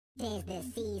'Tis the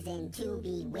season to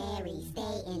be wary,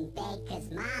 stay in bed cause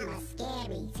mama's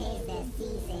scary. 'Tis the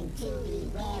season to be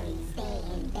wary, stay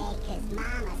in bed cause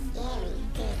mama's scary.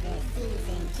 'Tis the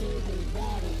season to be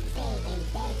wary, stay in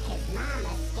bed cause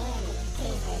mama's scary.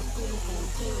 'Tis the season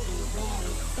to be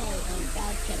wary, stay in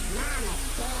bed cause mama's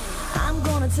scary. I'm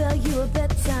gonna tell you a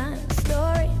bedtime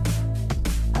story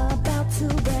about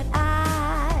two red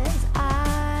eyes,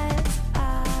 eyes.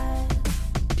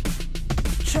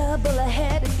 Trouble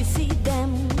ahead if you see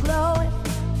them glowing,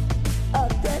 a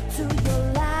threat to your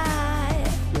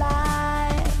life,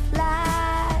 life.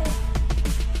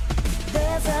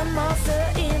 There's a monster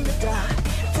in the dark,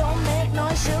 don't make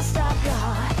noise, she'll stop your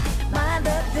heart. Mind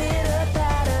the pitter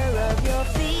patter of your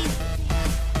feet.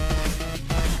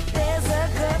 There's a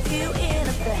curfew in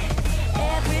effect,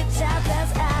 every child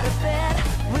that's out of bed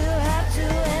will have to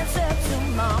answer to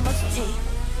mama's teeth.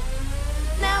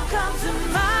 Now come to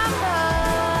mama,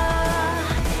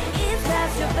 it's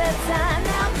past your bedtime.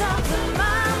 Now come to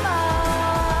mama,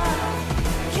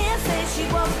 can't say she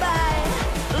won't bite.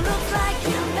 Looks like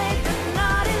you made the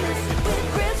naughty list with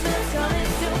Christmas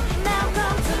coming soon. Now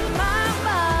come to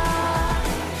mama,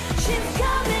 she's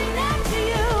coming after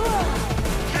you.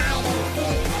 Hide and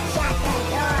seek, shut the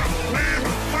door.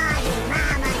 Mama saw you,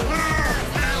 mama knows.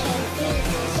 Hide and seek,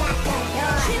 shut the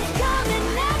door. She's coming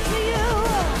after you.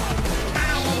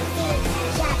 Hide and seek,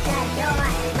 shut the door.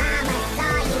 Mama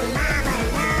saw you, mama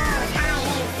knows. Hide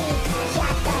and seek,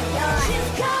 shut the door. She's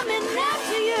coming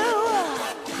after you.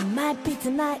 It might be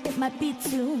tonight, it might be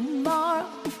tomorrow.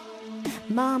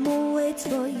 Mama waits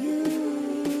for you.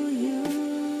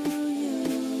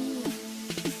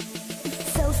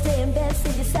 So stay in bed,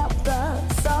 save yourself the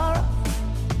sorrow,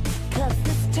 'cause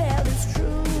this tale is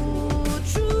true.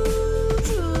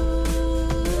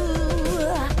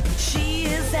 She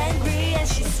is angry and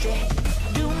she's strict,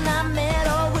 do not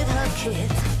meddle with her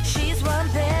kids. She's one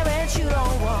parent you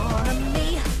don't wanna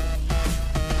meet.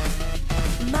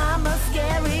 Mama's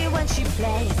scary when she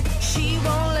plays, she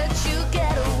won't let you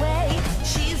get away.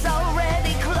 She's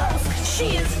already close, she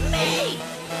is